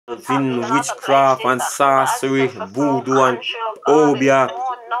in witchcraft and sorcery, voodoo and obia,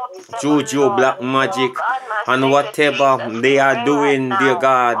 juju, black magic, and whatever they are doing, dear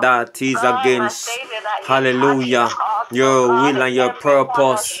God, that is against, hallelujah, your will and your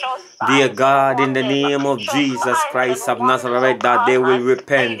purpose. Dear God, in the name of Jesus Christ of Nazareth, that they will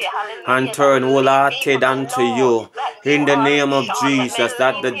repent and turn wholehearted unto you. In the name of Jesus,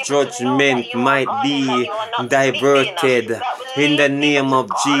 that the judgment might be diverted. In the name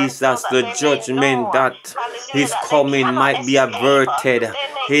of Jesus, the judgment that is coming might be averted.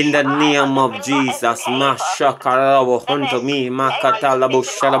 In the name of Jesus, Mashakarabo unto me, Makatalabo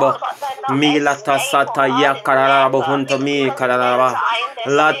Shalabo, Milata Sata Yakarabo unto me, Karaba,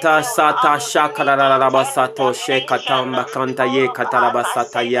 Lata Sata Shakaraba Sato Shekatamba Kanta Ye Kataraba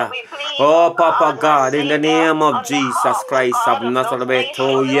Sataya. Oh, Papa God, in the name of Jesus Christ of Nazareth,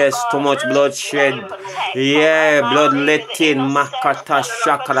 oh yes, too much bloodshed. Yeah, bloodletting, Makata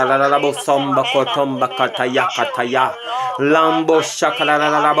Shakarabo Samba Kotomba Kataya Kataya. Lambo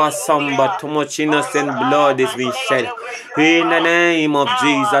Shakaraba Samba, too much innocent blood is being shed. In the name of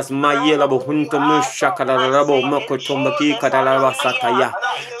Jesus, Mayelabo Huntumu Shakarabo Mokotomba Kataraba Sataya.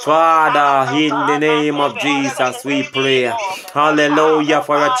 Father, in the name of Jesus, we pray. Hallelujah,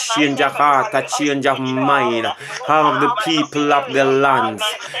 for a change of heart, a change of mind of the people of the lands.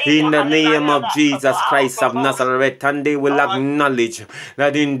 In the name of Jesus Christ of Nazareth, and they will acknowledge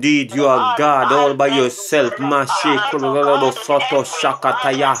that indeed you are God all by yourself.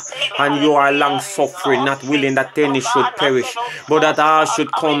 And you are long suffering, not willing that any should perish, but that all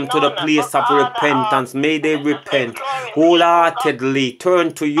should come to the place of repentance. May they repent wholeheartedly,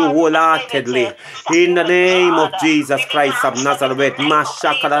 turn to you wholeheartedly. In the name of Jesus Christ of Nazareth,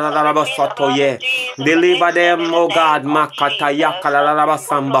 deliver them, O God,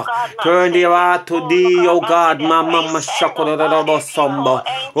 turn their heart to thee, O God,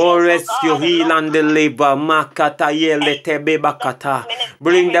 O rescue, heal and deliver,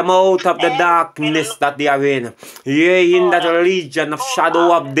 bring them out of the darkness that they are in. Yea, in that region of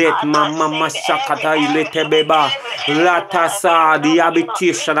shadow of death, Latasa, the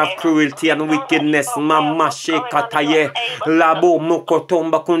habitation of cruelty and wickedness, Mama Shekataye, Labo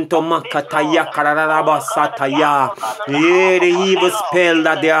Mokotomba Kunto Makataya Kararaba Sataya. Yea, the evil spell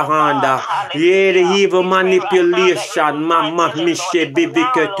that they are under. Yea, the evil manipulation, Mama Mishe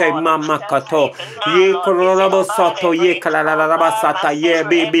Bibikete Mama Kato. Ye Kororabo Soto, Ye Kararaba Sataye,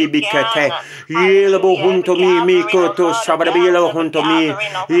 Baby Bikete. Ye Labo Hunto me, Mikoto, Shababila Hunto me.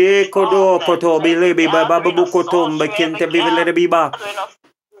 Ye Kodo Koto, Bilebi, Babu Koto. Bakente bivele biba.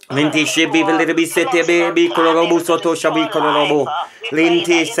 Linti shebi vele bi sete baby kolorobu soto shabi kolorobu.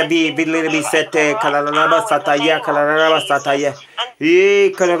 Linti sabi vele bi sete kalalaba sataya kalalaba sataya.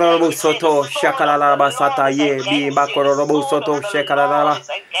 Ye kolorobu soto shakalalaba sataya bi bakolorobu soto shakalalaba.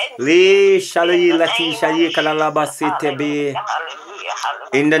 Li shali lati shali kalalaba sete bi.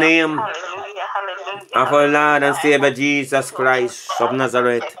 In the name of our Lord and Savior Jesus Christ of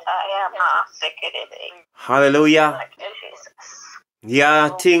Nazareth. Hallelujah. There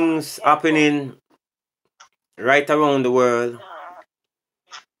are things happening right around the world.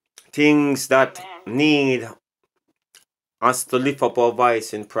 Things that need us to lift up our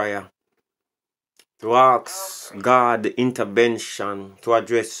voice in prayer. To ask God intervention to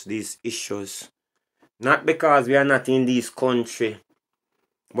address these issues. Not because we are not in this country.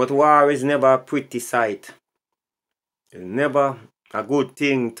 But war is never a pretty sight. It's never a good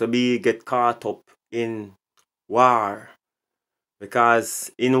thing to get caught up in war.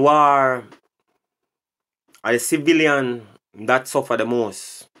 Because in war, a civilian that suffer the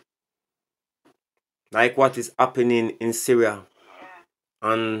most. Like what is happening in Syria.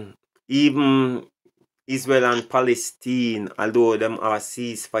 And even Israel and Palestine, although them are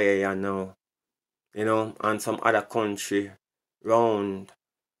ceasefire now. You know, and some other country round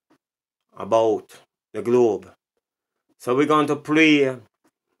about the globe. So we're going to pray and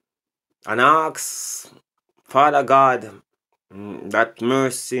ask Father God that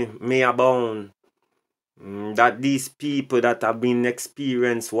mercy may abound, that these people that have been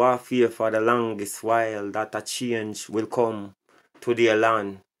experienced warfare for the longest while, that a change will come to their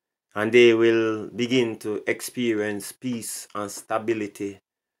land and they will begin to experience peace and stability,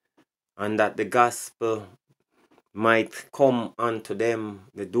 and that the gospel might come unto them,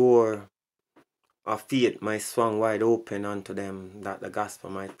 the door of faith might swing wide open unto them, that the gospel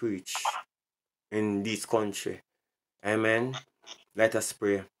might preach in this country. Amen. Let us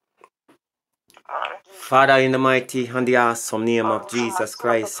pray. Father, in the mighty and the awesome name of Jesus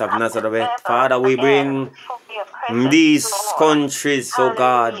Christ of Nazareth, Father, we bring these countries, oh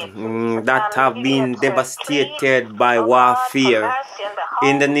God, that have been devastated by warfare.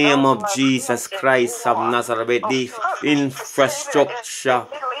 In the name of Jesus Christ of Nazareth, the infrastructure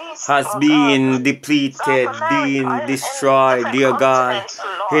has been depleted, being destroyed, dear God.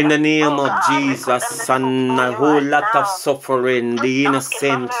 In the name of Jesus, and a whole lot of suffering, the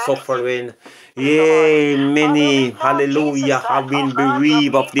innocent suffering. Yea, many, hallelujah, have been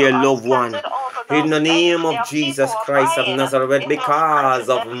bereaved of their loved one. In the name of Jesus Christ of Nazareth, because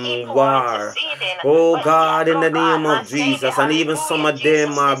of war. Oh God, in the name of Jesus, and even some of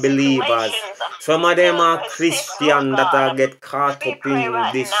them are believers. Some of them are Christians that are get caught up in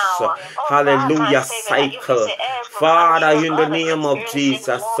this hallelujah cycle. Father, in the name of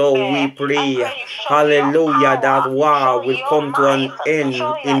Jesus, so we pray, hallelujah, that war will come to an end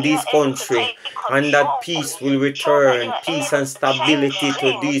in this country, and that peace will return, peace and stability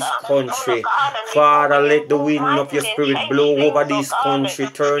to this country. Father, let the wind of your spirit blow over this country,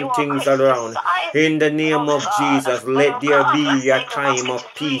 turn things around. In the name of Jesus, let there be a time of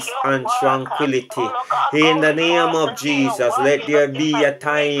peace and tranquility. In the name of Jesus, let there be a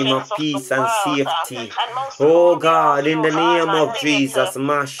time of peace and safety. Oh God, in the name of Jesus,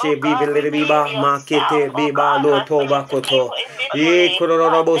 Mashe Bibiliba, Makete Biba Lotoba Koto, Ye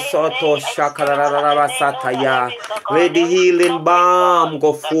Kurorobo Soto Shakarababa Sataya. Let the healing balm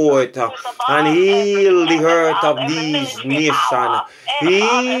go forth and heal the hurt of these nations.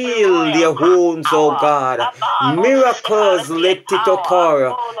 Heal their wounds, oh God. Miracles, let it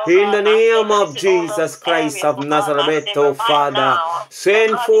occur. In the name of Jesus Christ of Nazareth, oh Father.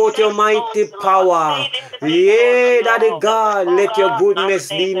 Send forth your mighty power. Yea, Daddy God, let your goodness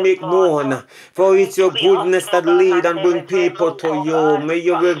be made known. For it's your goodness that lead and bring people to you. May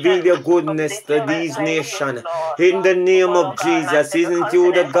you reveal your goodness to these nations. In the name of Jesus, isn't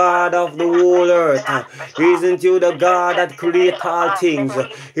you the God of the whole earth? Isn't you the God that create all things?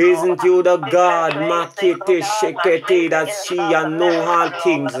 Isn't you the God, Makete Shekete, that see and know all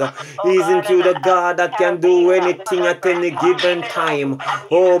things? Isn't you the God that can do anything at any given time?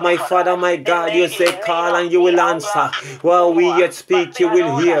 Oh, my Father, my God, you say call and you will answer. While we yet speak, you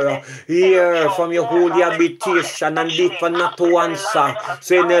will hear. Hear from your holy habitation and differ not to answer.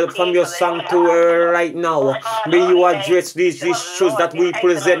 Send help from your sanctuary right now. May you address these issues that we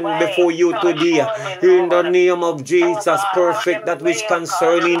present before you today. In the name of Jesus, perfect that which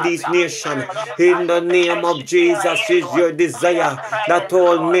concerning this nation. In the name of Jesus is your desire that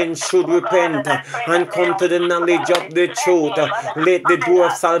all men should repent and come to the knowledge of the truth. Let the door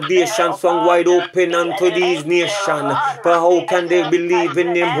of salvation swing wide open unto these nations. For how can they believe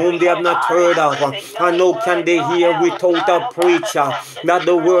in him whom they have not heard of? And how can they hear without a preacher? That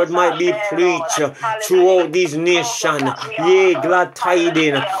the word might be preached throughout these nations. Yea, glad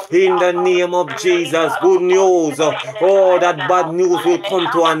tidings in the name of Jesus. Good news. Oh, that bad news will come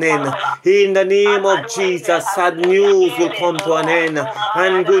to an end. In the name of Jesus, sad news will come to an end.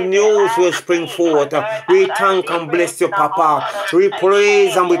 And good news will spring forth. We thank and bless you, Papa. We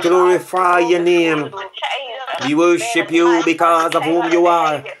praise and we glorify your name. We worship you because of whom you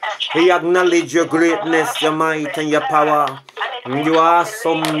are. We acknowledge your greatness, your might, and your power. You are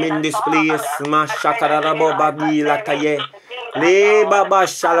awesome in this place. Mashakarabo babi lataye. Le baba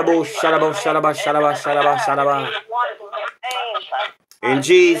shalabo shalabo shalaba shalaba shalaba shalaba. In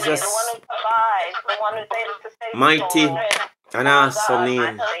Jesus' mighty and awesome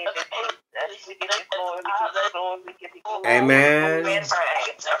name. Amen.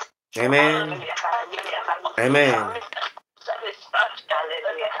 Amen. Amen.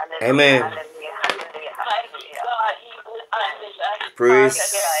 Amen. Praise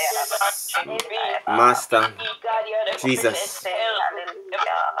Master Jesus.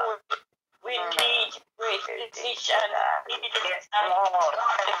 We need great decision.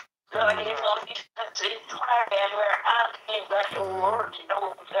 Lord, you know, it's hard and we're asking that the word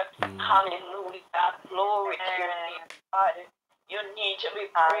knows that. Hallelujah. Glory to your name, God. You need to be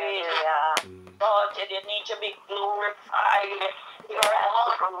praised. God, you need to be glorified. You're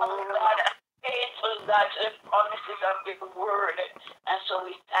awesome, God. Faithful God to the promises of your word. And so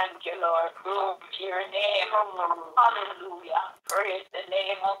we thank you, Lord. Glory to your name. Hallelujah. Praise the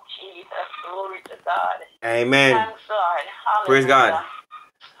name of Jesus. Glory to God. Amen. Thanks, Lord. Hallelujah. Praise God.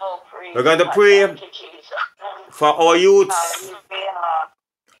 Oh, praise We're going to God. pray Thank you, Jesus. for our youths, Hallelujah.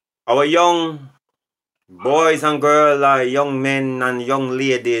 our young boys and girls, our young men and young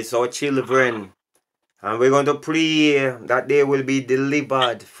ladies, our children. And we're going to pray that they will be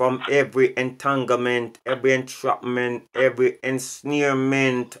delivered from every entanglement, every entrapment, every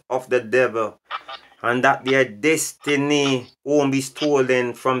ensnarement of the devil. And that their destiny won't be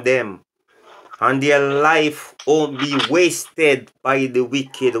stolen from them. And their life won't be wasted by the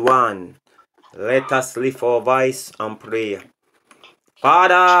wicked one. Let us lift our voice and pray.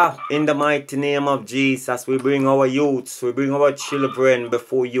 Father, in the mighty name of Jesus, we bring our youths, we bring our children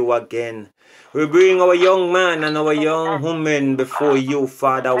before you again. We bring our young man and our young women before you,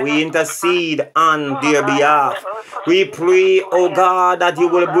 Father. We intercede on their behalf. We pray, oh God, that you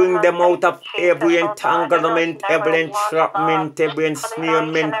will bring them out of every entanglement, every entrapment, every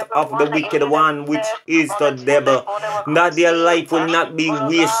ensnarement of the wicked one, which is the devil. That their life will not be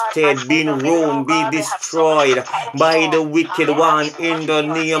wasted, being ruined, be destroyed by the wicked one, in the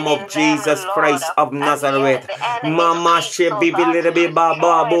name of Jesus Christ of Nazareth. Mama shebi biliribi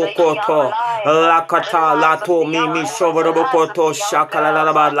baba bokoto lakata lato mimi shovorabokoto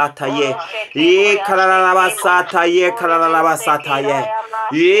shakalalaba lataye ye kalalaba sataye kalalaba sataye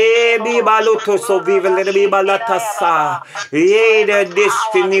ye bibaluto so viviliribi balatasa ye their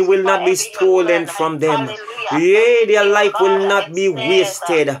destiny will not be stolen from them. Yea, their life will not be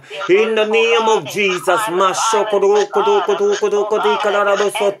wasted. In the name of Jesus, be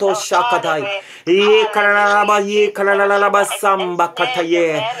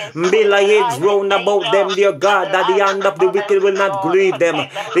like hedge round about them, dear God, that the hand of the wicked will not grieve them.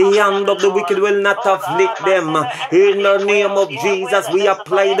 The hand of the wicked will not afflict them. In the name of Jesus, we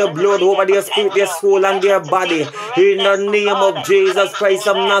apply the blood over their spirit, their soul, and their body. In the name of Jesus Christ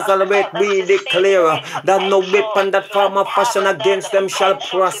of Nazareth, we declare that no weapon that form of fashion against them shall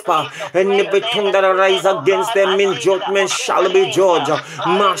prosper, and every tongue that arise against them in judgment shall be judged.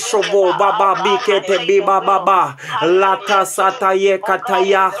 Mashovo baba bikete biba baba lata sataye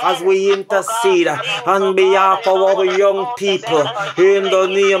kataya, as we intercede on behalf of our young people in the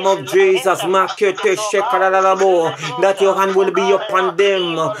name of Jesus, makete shekaralabo, that your hand will be upon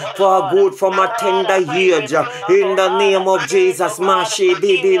them for good from a tender age. In the name of Jesus, mashi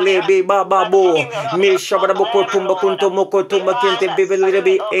bibi lebi bababo me shabaraboko tumba kuntomoko tumba kente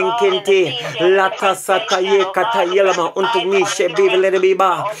bibi enkente lata sataye katayelama unto me she bibi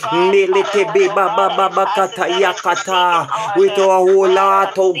ba milite biba baba kataya kata. With our whole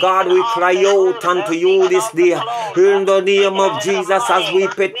heart, oh God, we cry out unto you this day in the name of Jesus, as we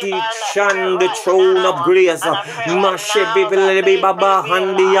petition the throne of grace. Mashe bibi baba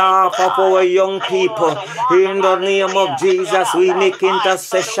on behalf of our young people. In the name of Jesus, we make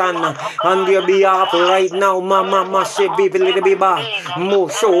intercession on their behalf right now. Mama mashe biba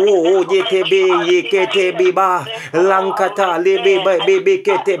mosho yetebe yekete biba lankata lebe baby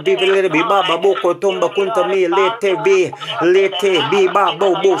kete biba baboko tomba kunta me lete biba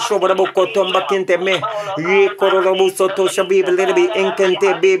bobo shobra boko tomba kinte me ye kororobu soto shabi bibi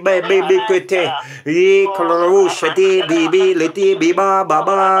enkente baby kete ye kororobu shati bibi lete biba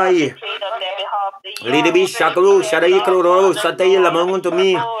bye. Lady be shakalu, shadai kroro, satay lamon to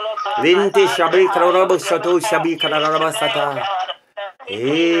me. Linti shabi kroro, sato shabi karaba sata.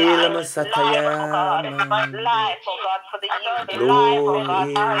 Lama sataya. Life, oh God, for the youth, the life,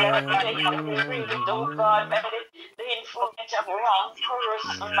 oh God, the influence of wrong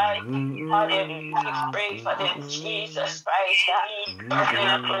person, mighty hallelujah. We pray for them, Jesus Christ.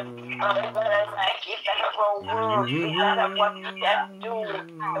 Father God Almighty, it's not about works, it's not about what we can do.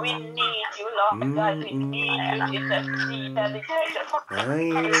 We need you, Lord God, we need you to intercede and the church of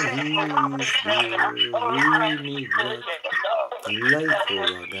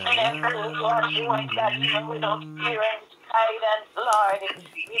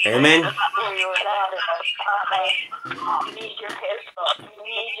Amen. We need your help, Lord. We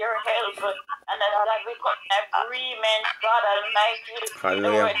need your help. And as that we come in agreement, God Almighty,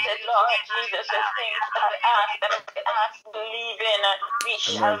 Lord said, Lord Jesus, the things that I ask, believe in, we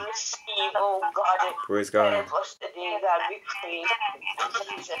shall receive, oh God. Praise God. Help us today, God, we pray. In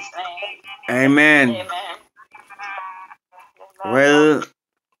Jesus' name. Amen. Amen. Well,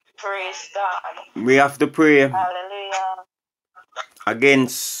 praise God. We have to pray Hallelujah.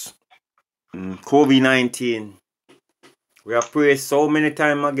 Against COVID-19. We have prayed so many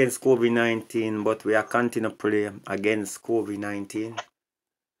times against COVID-19, but we are continuing to pray against COVID-19.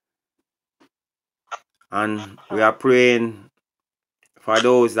 And we are praying for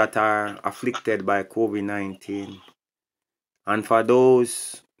those that are afflicted by COVID-19. And for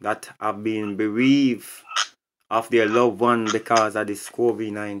those that have been bereaved of their loved one because of this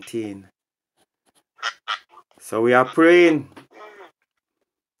COVID-19. So we are praying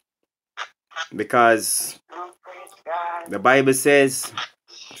because the Bible says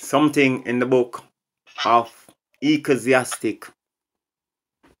something in the book of Ecclesiastic.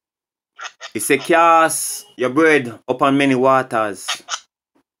 It says, cast your bread upon many waters,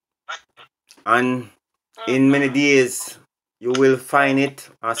 and in many days you will find it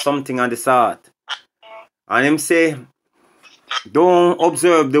or something on the salt. And him say, don't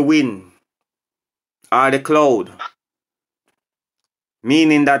observe the wind or the cloud,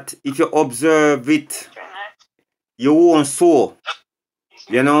 Meaning that if you observe it, you won't sow.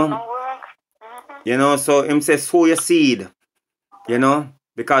 You know? You know, so him says sow your seed. You know?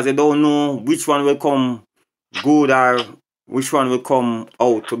 Because you don't know which one will come good or which one will come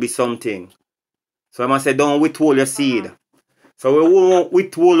out to be something. So I must say don't withhold your seed. So we won't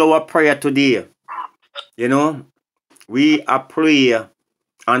withhold our prayer today. You know? We are prayer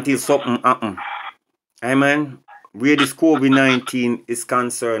until something happens. Amen. Where this COVID-19 is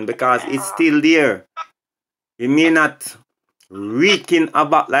concerned, because it's still there. It may not wreaking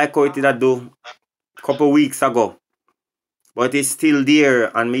about like how it did do a couple weeks ago, but it's still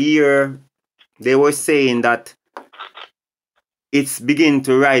there. And me hear they were saying that it's begin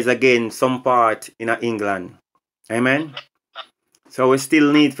to rise again some part in England. Amen. So we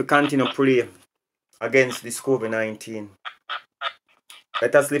still need to continue to pray against this COVID-19.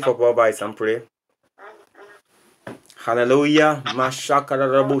 Let us lift up our voice and pray. Hallelujah.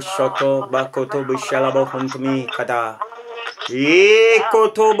 Mashakarabu shoto bakoto bishalabo huntumi kada.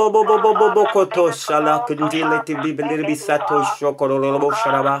 Koto bobo bobo bobo koto shala kundile tibi bilibi sato shokoro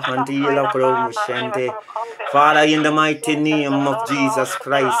sharaba hantila kro shente. Father, in the mighty name of Jesus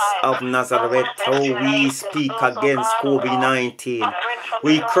Christ of Nazareth, oh, we speak against COVID-19.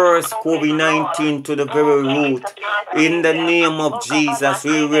 We curse COVID-19 to the very root. In the name of Jesus,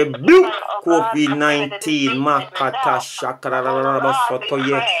 we rebuke COVID-19. Makata shakarababa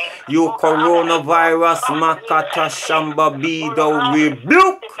sotoye. You coronavirus, Makata shamba bido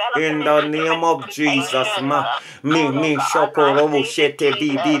rebuke. In the name of Jesus, mi shokorobo shete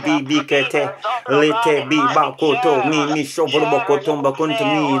bi kete lete bi bakoto mi shokorobo kotomba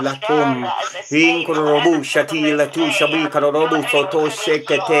mi latom inkorobo shati la tu shabi karorobo soto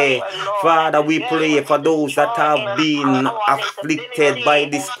shekete. Father, we pray for those that have been afflicted by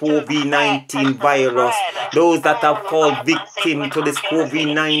this COVID-19 virus, those that have fallen victim to this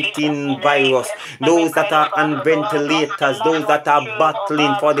COVID-19 virus, those that are on ventilators, those that are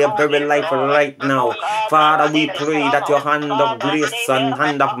battling for their very life right now. Father, we pray that your hand of grace and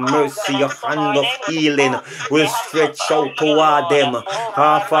hand of mercy, your hand of healing will stretch out toward them.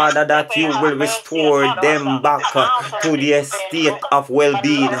 Father, that you will restore them back to their state of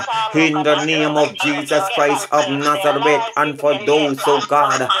well-being. In the name of Jesus Christ of Nazareth, and for those, oh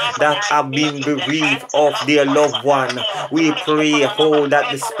God, that have been bereaved of their loved one, we pray, oh,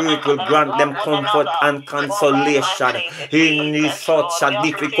 that the Spirit will grant them comfort and consolation in such a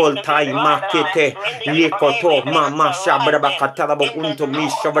difficult time. Makete yekoto mama shabraba katalabo unto mi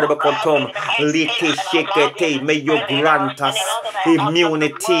shabraba kotom lite shekete. May you grant us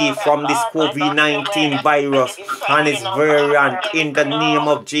immunity from this COVID-19 virus and its variant in the name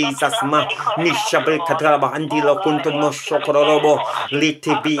of Jesus. Ma mi shabraba katalaba andilo kunto mo shokorobo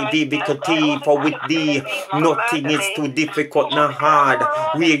lite bi bikati. For with thee nothing is too difficult nor hard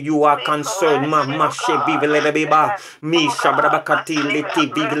where you are concerned. Mama shebi beleba mi shabrabakati leti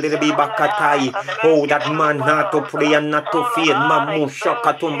bibileba katai. Oh, that man not to pray and not to fear. Mamu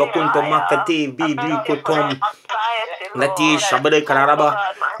shakatumba kunto makati biblikutum leti shabre karaba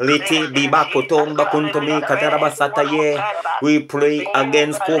leti bibakutum bakunto mi kataraba sataye. We pray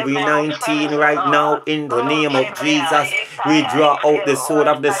against COVID-19 right now in the name of Jesus. We draw out the sword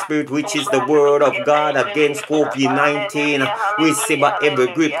of the Spirit, which is the word of God, against COVID-19. We sever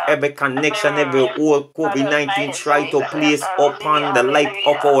every grip, every connection, every old COVID-19 try to place upon the life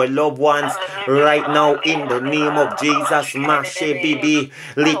of our loved ones right now in the name of Jesus. Mashe bibi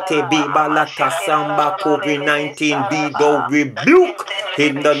lite biba lata samba COVID-19 be thou rebuke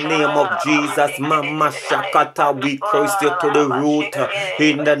in the name of Jesus. Mama shakata, we curse you to the root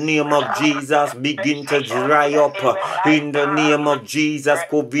in the name of Jesus. Begin to dry up in the name of Jesus.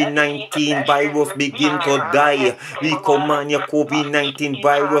 COVID-19 virus begin to die. We command your COVID-19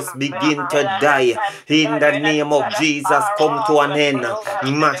 virus begin to die in the name of Jesus. Come to an end.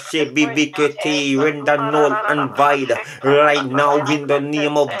 Mashe bibikete, render null and void right now in the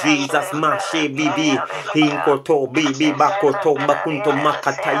name of Jesus. Mashe bibi hinkoto bibi bakoto bakunto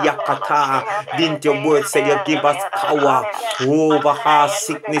makata yakata. Didn't your word say you give us power over our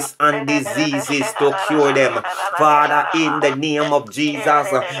sickness and diseases to cure them? Father, in the name of Jesus,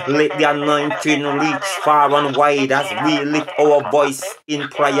 let the anointing reach far and wide as we lift our voice in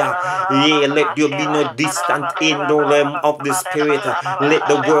prayer. Yeah, let there be no distance in the realm of the Spirit. Let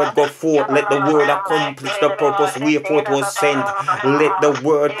the word go forth. Let the word accomplish the purpose wherefore it was sent. Let the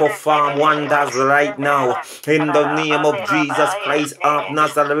word perform wonders right now. In the name of Jesus Christ of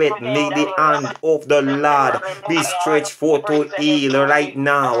Nazareth, may the hand of the Lord be stretched forth to heal right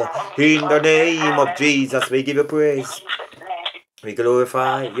now. In the name of Jesus, we give you praise. We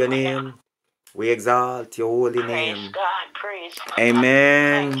glorify your name. We exalt your holy name. praise. Thank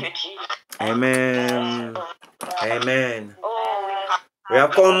Amen. you, Jesus. Amen. Amen. Oh, We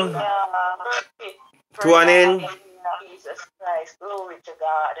have come to an end Jesus Christ. Glory to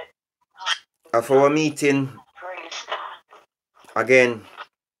God. of our meeting Praise God. again.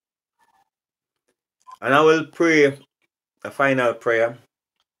 And I will pray a final prayer.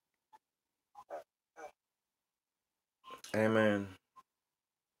 Amen.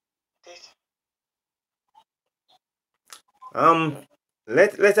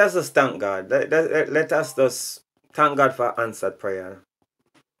 Let us just thank God. Let us just thank God for answered prayer.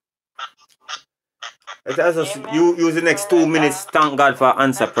 Let us just use the next 2 minutes thank God for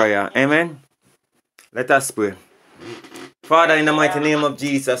answered prayer. Amen. Let us pray. Father, in the mighty name of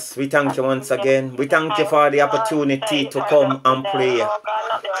Jesus, we thank you once again. We thank you for the opportunity to come and pray.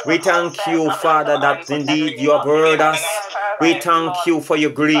 We thank you, Father, that indeed you have heard us. We thank you for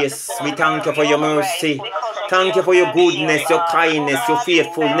your grace. We thank you for your mercy. Thank you for your goodness, your kindness, your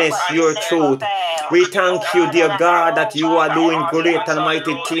faithfulness, your truth. We thank you, dear God, that you are doing great and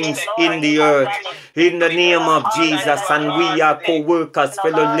mighty things in the earth. In the name of Jesus, and we are co-workers,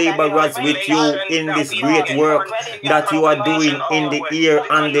 fellow laborers with you in this great work that you are doing in the here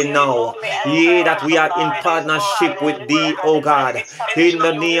and the now. Yea, that we are in partnership with thee, O God. In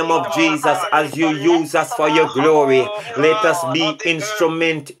the name of Jesus, as you use us for your glory, let us be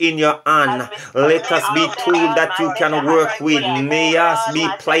instrument in your hand. Let us be tool that you can work with. May us be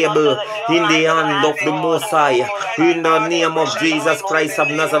pliable in the hand of the Most High. In the name of Jesus Christ of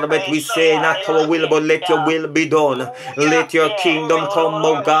Nazareth, we say, not our will, but let your will be done. Let your kingdom come,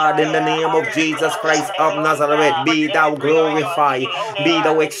 O God, in the name of Jesus Christ of Nazareth. Be thou glorified, be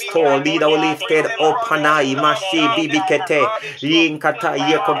thou extolled, be thou lifted up and high. Mashi bibikete, yinkata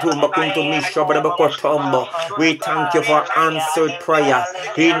yekotumba kuntumisho brabakotombo. We thank you for answered prayer.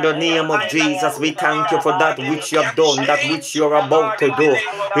 In the name of Jesus, we thank you for that which you have done, that which you are about to do.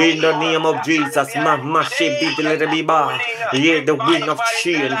 In the name of Jesus, mashi bibilebiba. Yeah, the wind of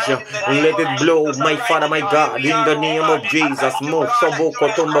change, let it blow, my Father, my God. In the name of Jesus, mo shobo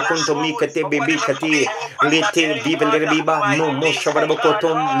kotomba kuntumikete bibikati. Lete vive biba mo shabara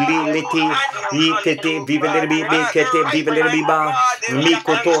kotom lete yikete vive bibe kete vive biba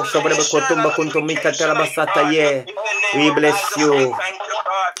mikoto shabara kotom bakunto mikatara basata ye. We bless you,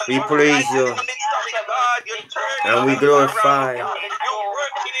 we praise you, and we glorify.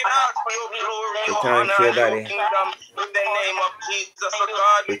 We thank you, Daddy.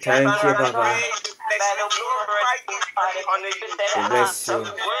 We thank you, Papa. We bless you.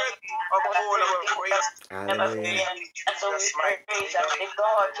 Hallelujah. And so we praise that the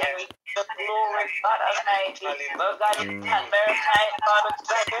God can reach the glory, God Almighty. But God is not verified, God, but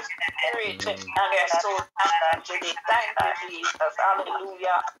by the Spirit. And we are so thankful today. Thank you, Jesus.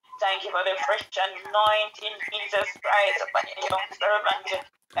 Hallelujah. Thank you for the fresh anointing, Jesus Christ, upon your young servant.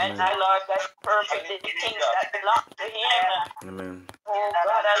 And my Lord, that perfect the things that belong to Him. Amen. Oh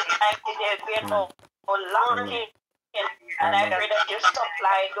God Almighty, there's been no lacking. And I pray that you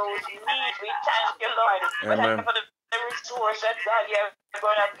supply those needs. We thank you, Lord. But thank you for the resource that God you're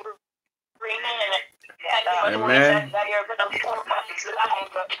going to bring in. Thank you for the ways that you're going to pour on His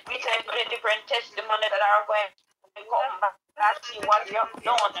life. We thank you for the different testimonies that are going to come back and see what you have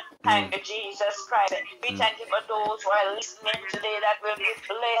done. Thank you, Jesus Christ. We thank you for those who are listening today that will be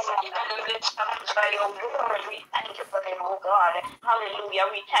blessed and will be challenged by your word. We thank you for them, oh God. Hallelujah.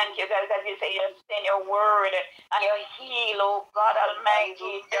 We thank you, God, that you say you send your word and you heal, oh God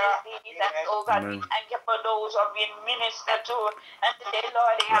Almighty. And oh God, we thank you for those who have been ministered to. And today,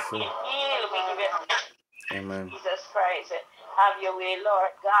 Lord, they have been healed. We give you Amen. Jesus Christ. Have your way,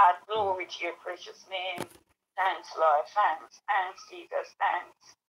 Lord God. Glory to your precious name. Thanks, Lord. Thanks. Thanks, Jesus. Thanks.